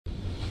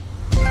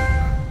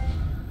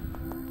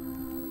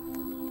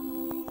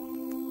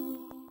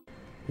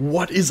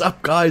What is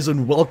up, guys,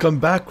 and welcome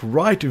back.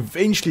 Right,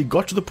 eventually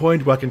got to the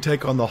point where I can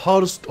take on the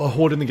hardest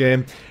horde in the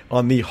game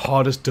on the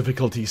hardest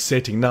difficulty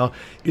setting. Now,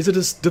 is it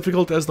as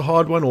difficult as the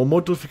hard one or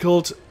more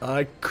difficult?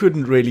 I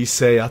couldn't really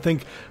say. I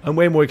think I'm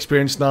way more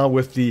experienced now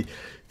with the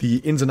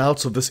ins and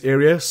outs of this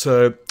area,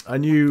 so I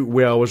knew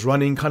where I was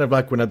running, kind of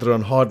like when I did it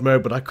on hard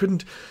mode, but I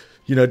couldn't,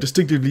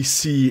 distinctively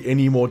see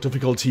any more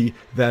difficulty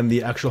than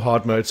the actual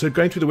hard mode. So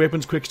going through the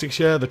weapons quick sticks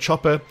here, the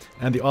chopper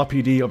and the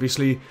RPD,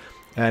 obviously,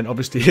 and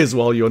obviously as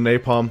well your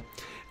napalm.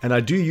 And I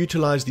do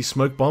utilize the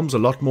smoke bombs a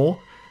lot more,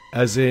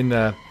 as in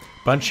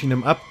bunching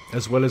them up,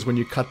 as well as when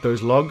you cut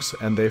those logs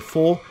and they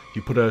fall,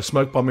 you put a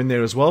smoke bomb in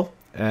there as well,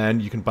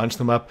 and you can bunch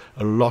them up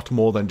a lot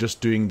more than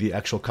just doing the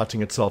actual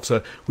cutting itself.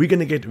 So we're going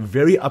to get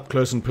very up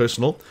close and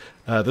personal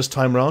this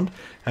time round.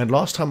 And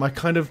last time I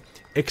kind of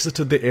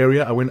exited the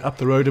area, I went up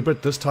the road a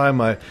bit. This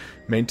time I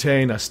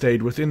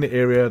stayed within the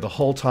area the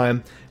whole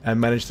time and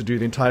managed to do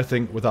the entire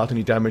thing without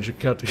any damage.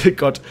 It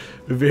got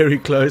very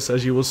close,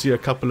 as you will see a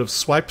couple of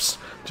swipes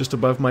just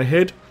above my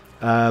head.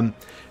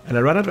 And I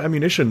ran out of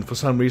ammunition for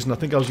some reason. I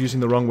think I was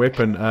using the wrong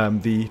weapon,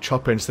 the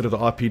chopper instead of the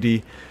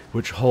RPD,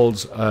 which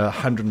holds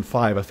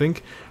 105, I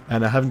think.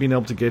 And I haven't been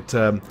able to get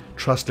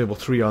Trust Level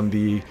 3 on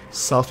the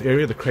south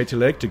area, the Crater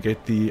Lake, to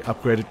get the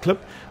upgraded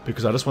clip,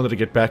 because I just wanted to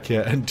get back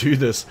here and do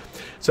this.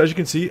 So as you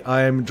can see,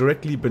 I am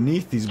directly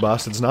beneath these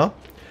bastards now.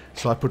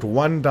 So I put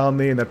one down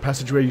there in that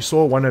passageway you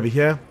saw, one over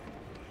here,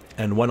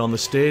 and one on the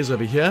stairs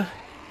over here.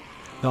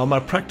 Now on my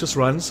practice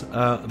runs,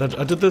 that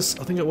I did this,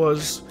 I think it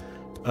was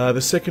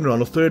the second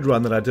run or third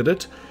run that I did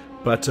it,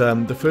 but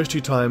the first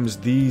two times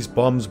these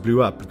bombs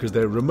blew up because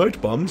they're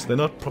remote bombs, they're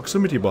not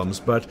proximity bombs,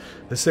 but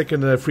the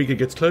second a freaker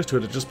gets close to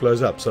it, it just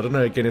blows up. So I don't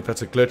know again if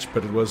that's a glitch,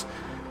 but it was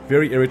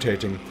very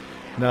irritating.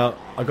 Now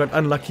I got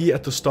unlucky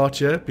at the start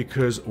here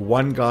because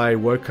one guy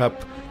woke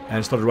up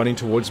and started running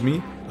towards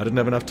me. I didn't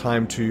have enough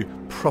time to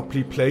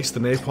properly place the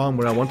napalm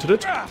where I wanted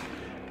it,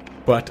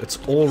 but it's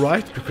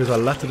alright because I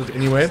latted it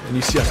anyway. And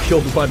you see I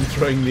killed one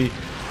throwing the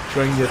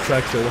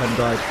attractor, one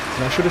died.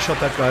 And I should have shot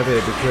that guy there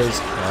because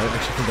I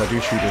actually think I do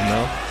shoot him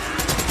now.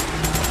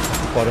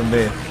 At the bottom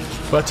there.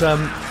 But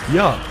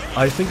yeah,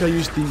 I think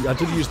I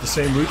did use the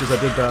same route as I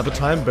did the other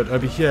time, but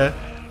over here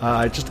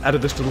I just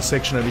added this little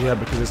section over here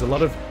because there's a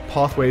lot of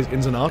pathways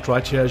ins and out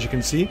right here, as you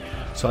can see.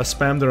 So I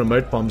spammed the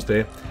remote bombs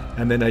there,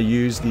 and then I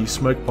used the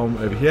smoke bomb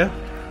over here,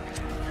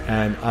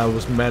 and I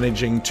was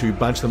managing to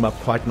bunch them up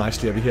quite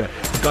nicely over here.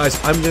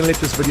 Guys, I'm going to let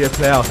this video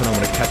play out and I'm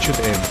going to catch you at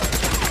the end.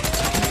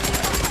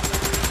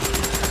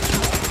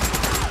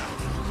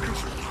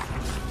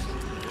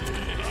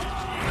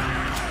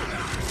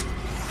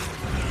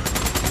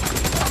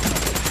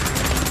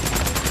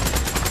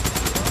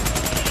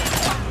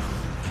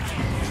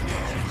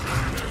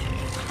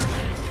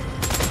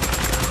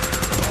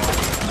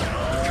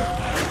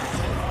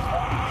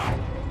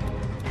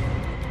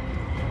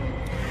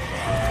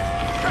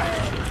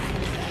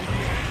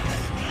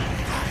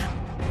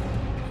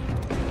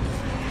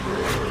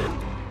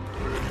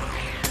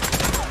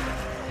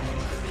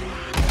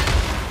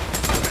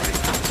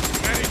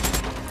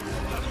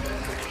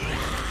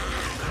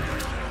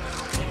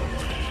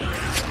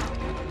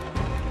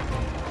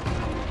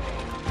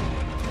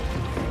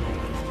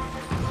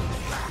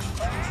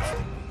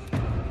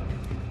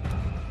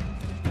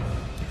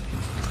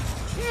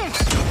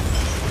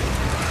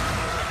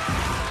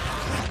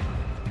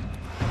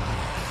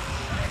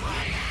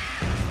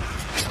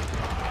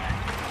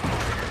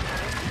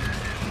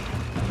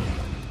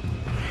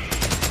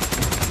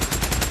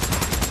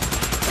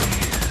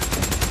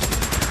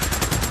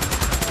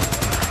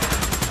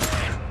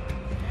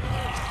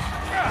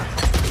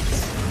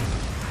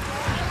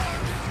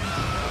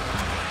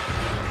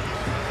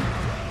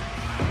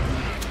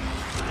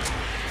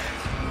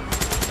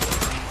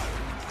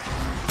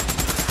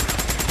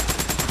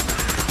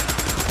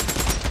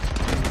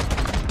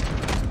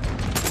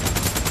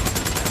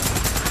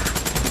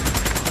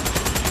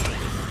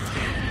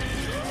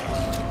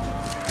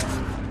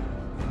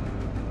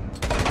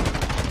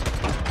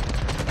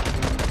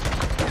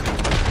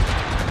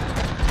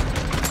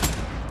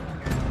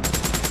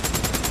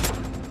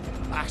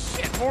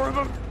 More of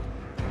them.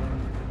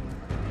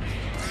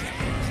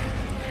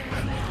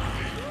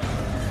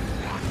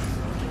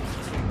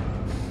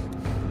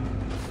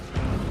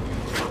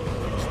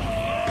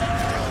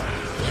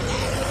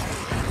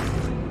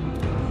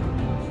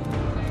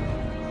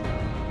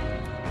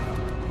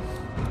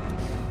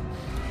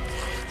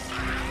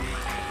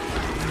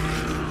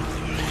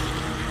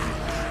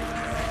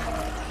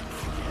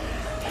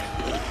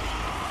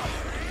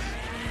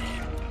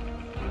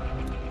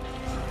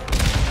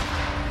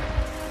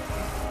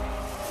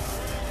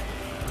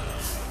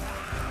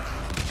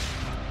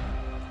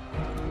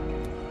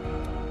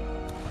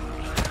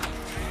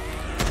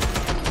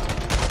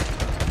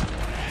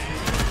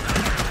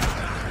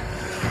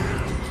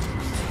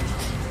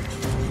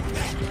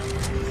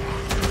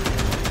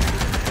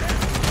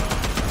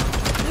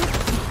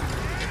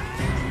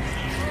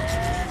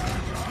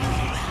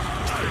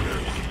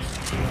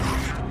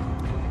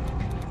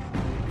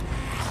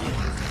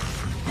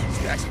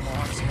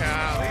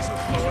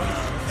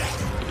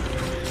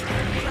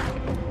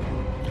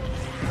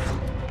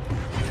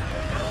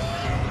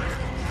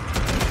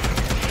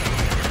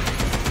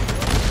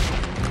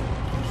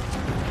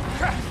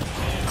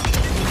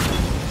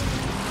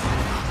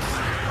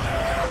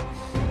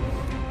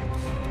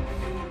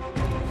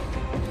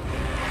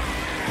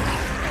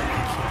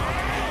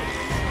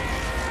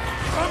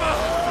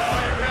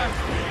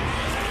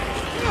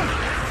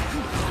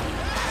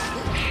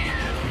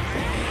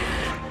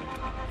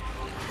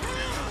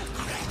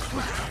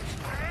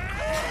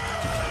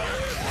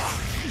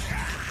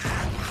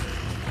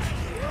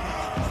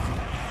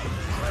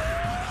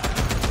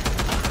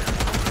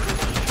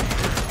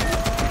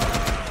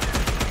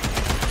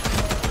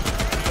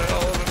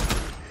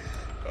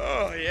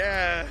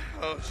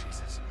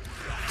 Jesus.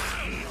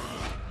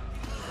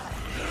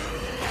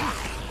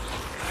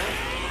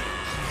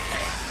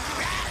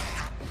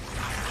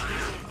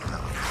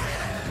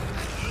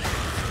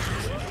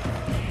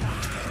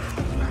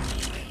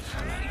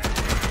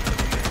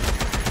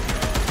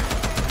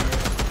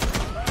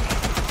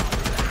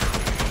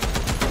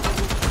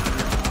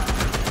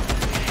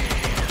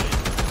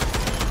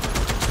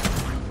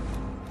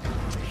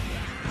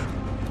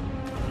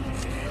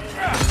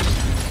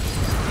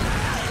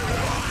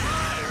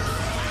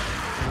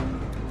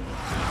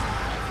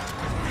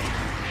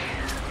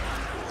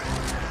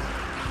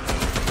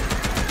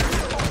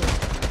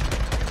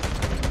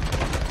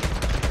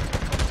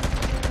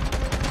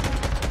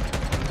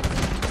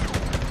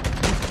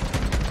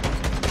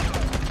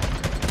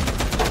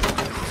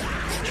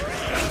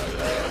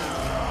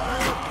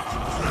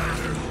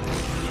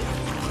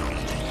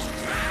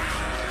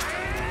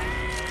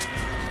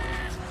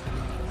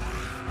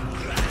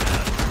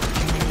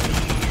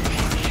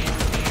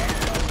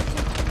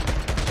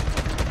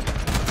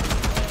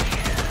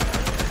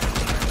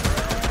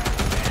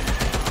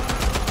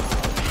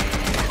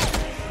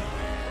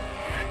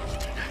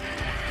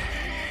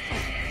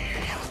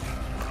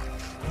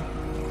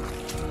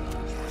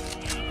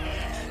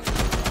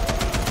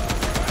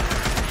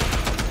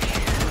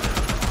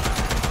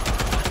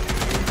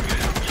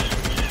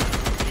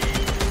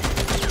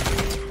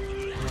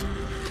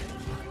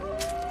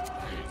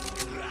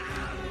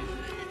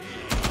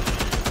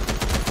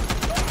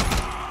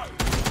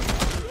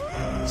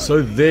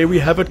 So there we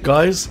have it,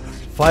 guys.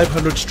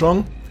 500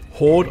 strong,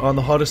 Horde on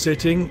the hardest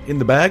setting in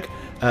the bag.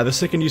 The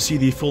second you see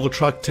the fill the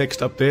truck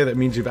text up there, that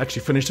means you've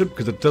actually finished it,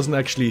 because it doesn't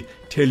actually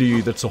tell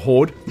you that it's a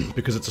Horde,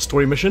 because it's a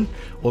story mission,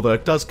 although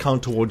it does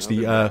count towards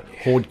the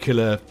Horde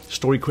Killer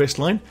story quest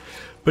line.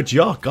 But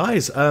yeah,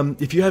 guys,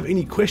 if you have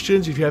any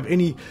questions, if you have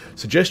any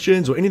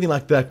suggestions or anything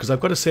like that, because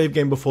I've got a save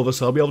game before this,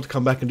 so I'll be able to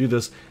come back and do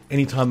this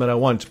anytime that I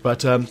want.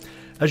 But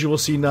as you will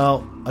see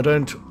now, I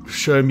don't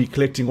show me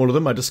collecting all of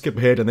them. I just skip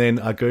ahead and then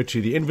I go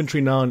to the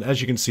inventory now, and as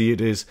you can see, it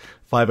is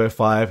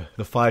 505,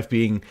 the 5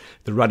 being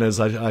the runners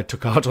I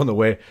took out on the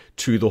way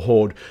to the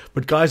Horde.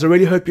 But guys, I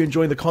really hope you're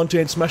enjoying the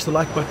content. Smash the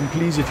like button,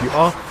 please, if you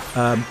are.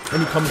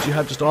 Any comments you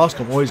have, just ask.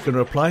 I'm always going to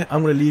reply.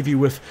 I'm going to leave you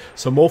with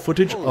some more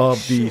footage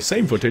of the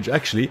same footage,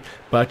 actually,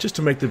 but just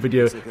to make the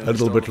video a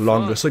little bit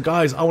longer. So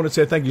guys, I want to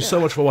say thank you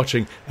so much for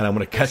watching, and I'm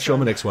going to catch you on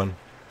the next one.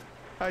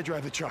 I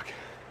drive the truck.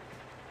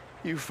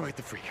 You fight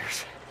the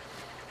freakers.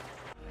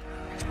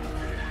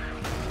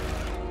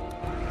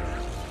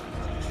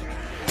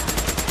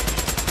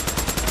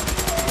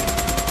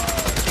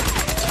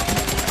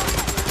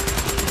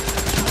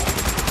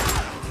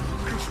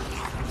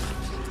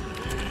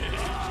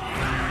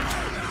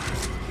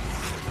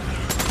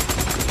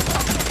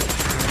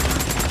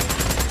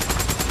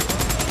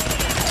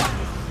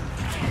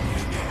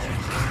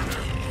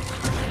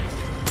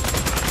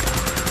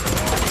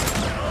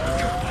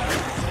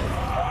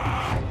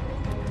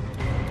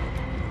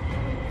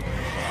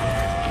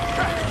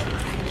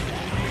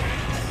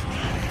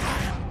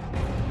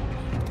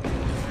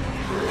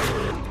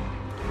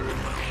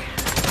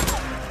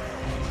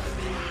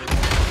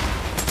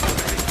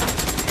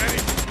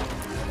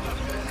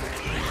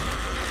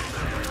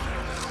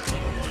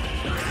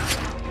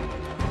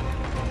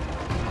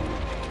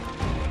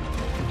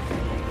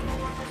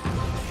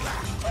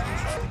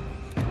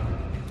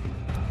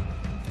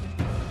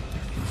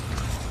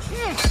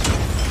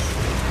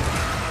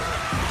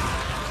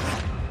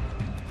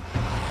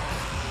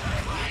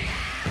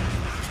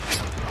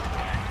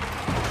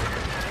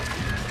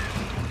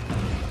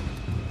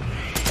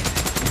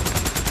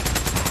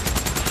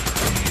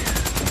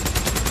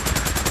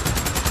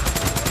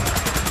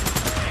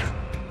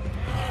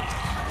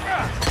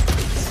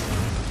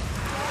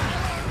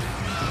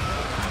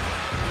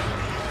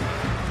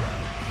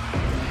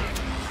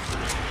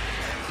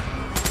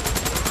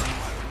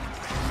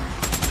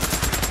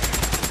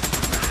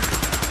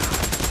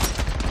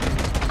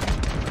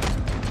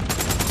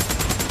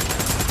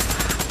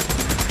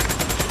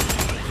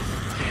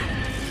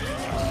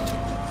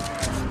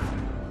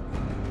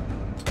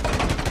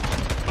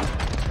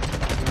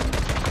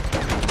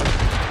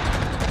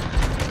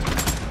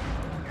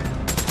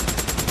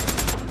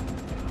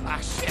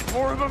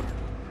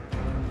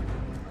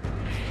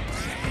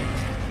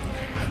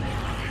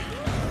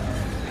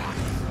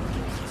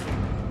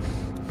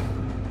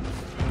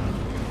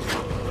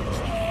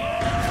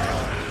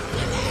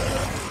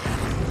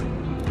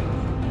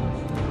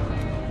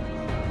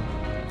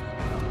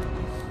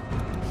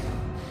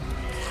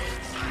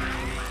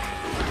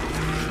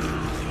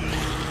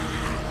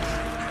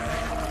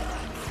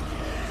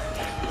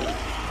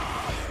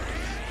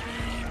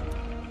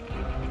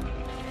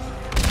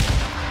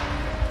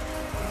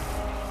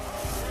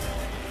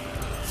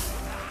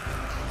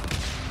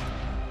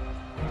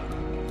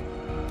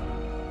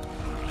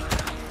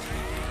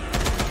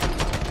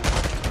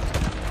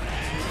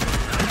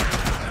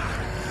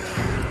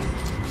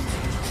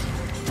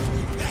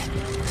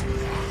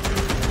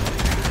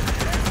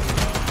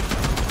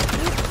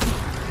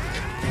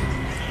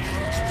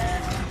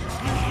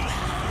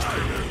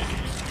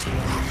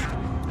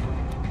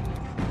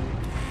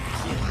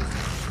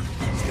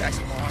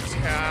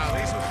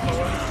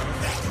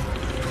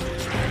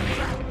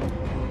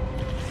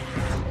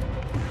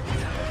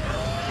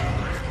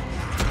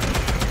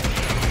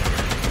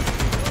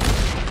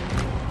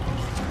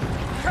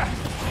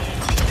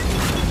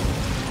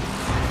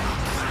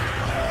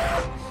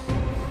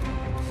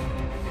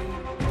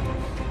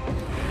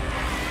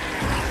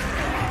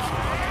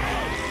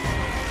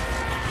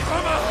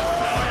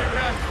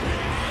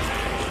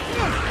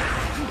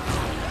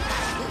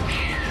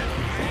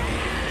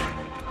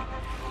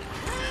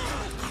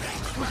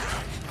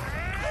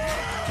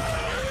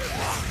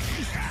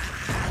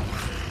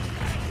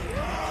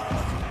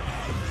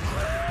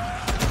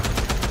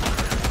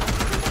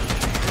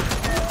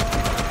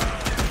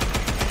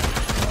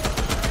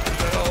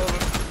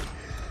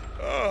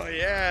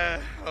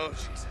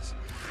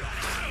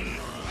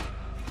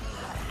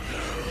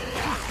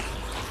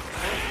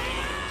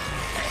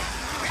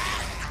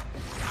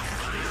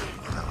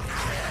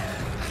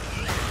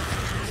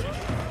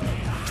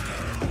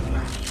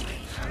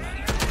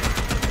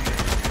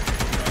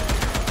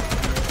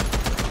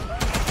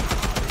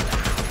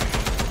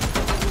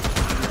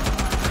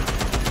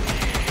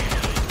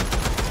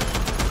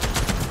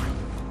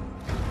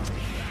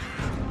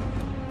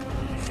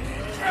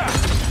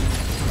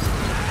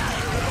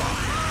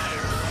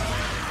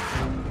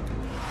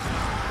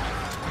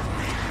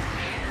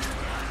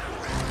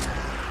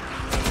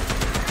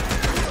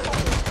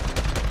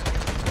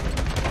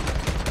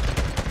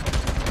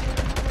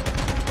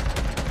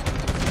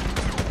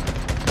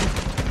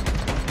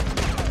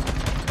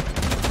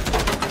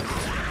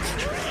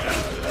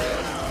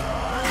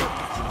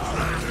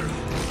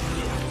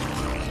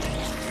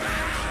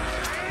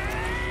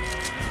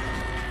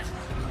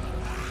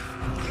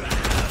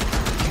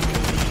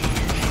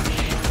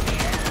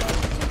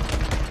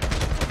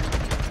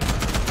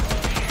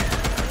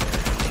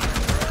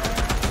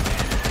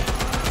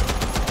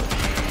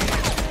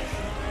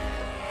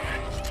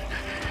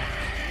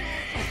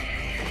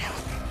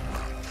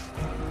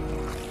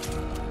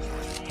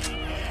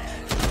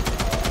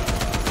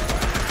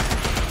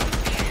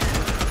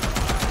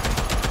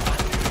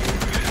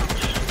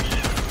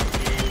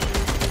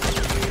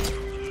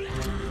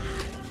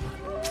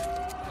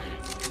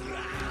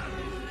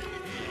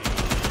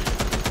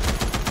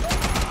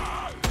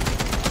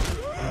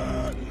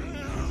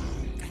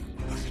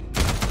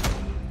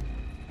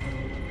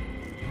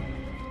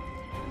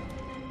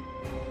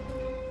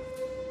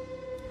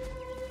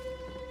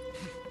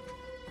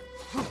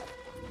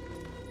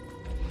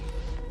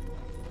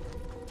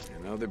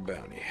 Another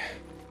bounty.